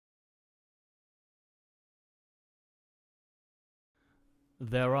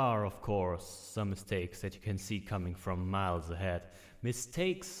There are, of course, some mistakes that you can see coming from miles ahead.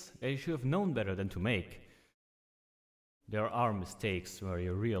 Mistakes that you should have known better than to make. There are mistakes where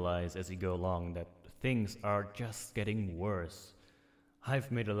you realize as you go along that things are just getting worse.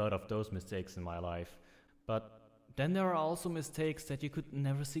 I've made a lot of those mistakes in my life, but then there are also mistakes that you could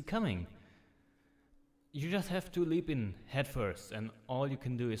never see coming. You just have to leap in headfirst, and all you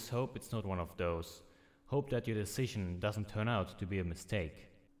can do is hope it's not one of those. Hope that your decision doesn't turn out to be a mistake.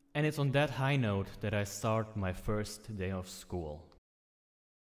 And it's on that high note that I start my first day of school.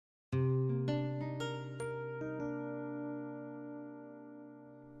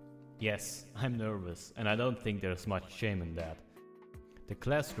 Yes, I'm nervous, and I don't think there's much shame in that. The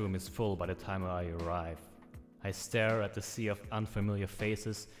classroom is full by the time I arrive. I stare at the sea of unfamiliar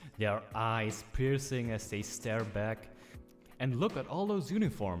faces, their eyes piercing as they stare back. And look at all those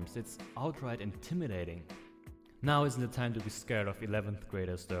uniforms, it's outright intimidating. Now isn't the time to be scared of 11th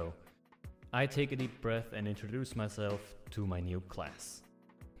graders though. I take a deep breath and introduce myself to my new class.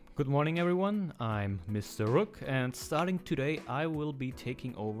 Good morning everyone, I'm Mr. Rook, and starting today I will be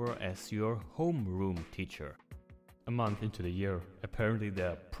taking over as your homeroom teacher. A month into the year, apparently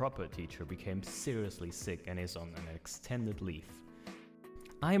the proper teacher became seriously sick and is on an extended leave.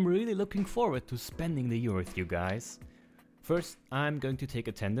 I am really looking forward to spending the year with you guys. First, I'm going to take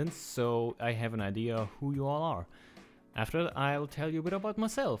attendance, so I have an idea who you all are. After that, I'll tell you a bit about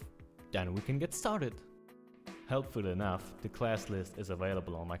myself. Then we can get started. Helpfully enough, the class list is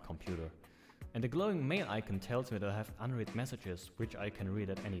available on my computer. And the glowing mail icon tells me that I have unread messages, which I can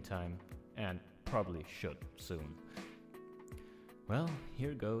read at any time. And probably should soon. Well,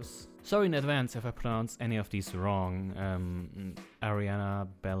 here goes. Sorry in advance if I pronounce any of these wrong. Ariana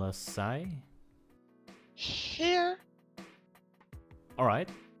Belasai? Here. Alright.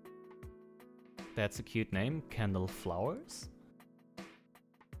 That's a cute name. Kendall Flowers?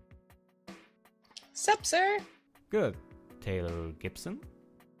 Sup, sir? Good. Taylor Gibson?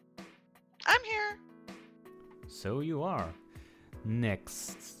 I'm here. So you are.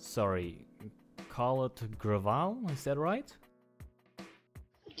 Next, sorry, Carlotte Graval, is that right?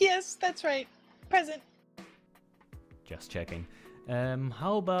 Yes, that's right. Present. Just checking.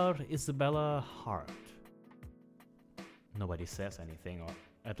 How about Isabella Hart? Nobody says anything, or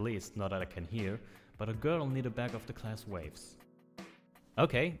at least not that I can hear, but a girl near the back of the class waves.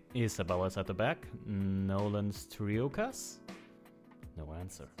 Okay, Isabella's at the back. Nolan Striokas? No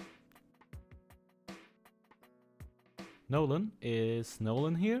answer. Nolan, is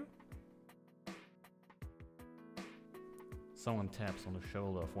Nolan here? Someone taps on the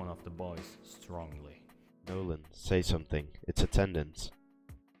shoulder of one of the boys strongly. Nolan, say something. It's attendance.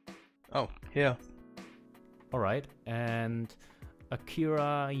 Oh, yeah. Alright, and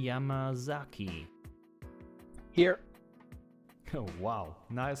Akira Yamazaki. Here. Oh wow,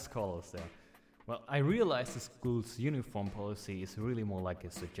 nice colors there. Well, I realize the school's uniform policy is really more like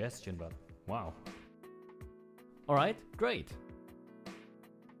a suggestion, but wow. Alright, great.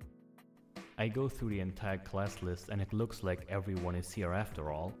 I go through the entire class list and it looks like everyone is here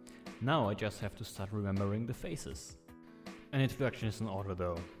after all. Now I just have to start remembering the faces. An introduction is in order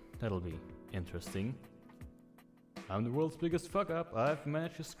though. That'll be interesting. I'm the world's biggest fuck up. I've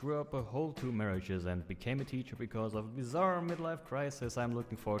managed to screw up a whole 2 marriages and became a teacher because of a bizarre midlife crisis. I'm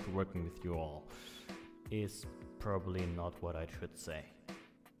looking forward to working with you all. Is probably not what I should say.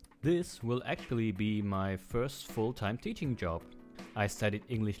 This will actually be my first full-time teaching job. I studied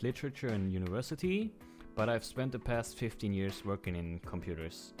English literature in university, but I've spent the past 15 years working in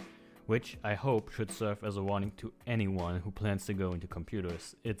computers, which I hope should serve as a warning to anyone who plans to go into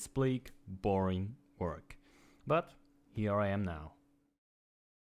computers. It's bleak, boring work. But here I am now.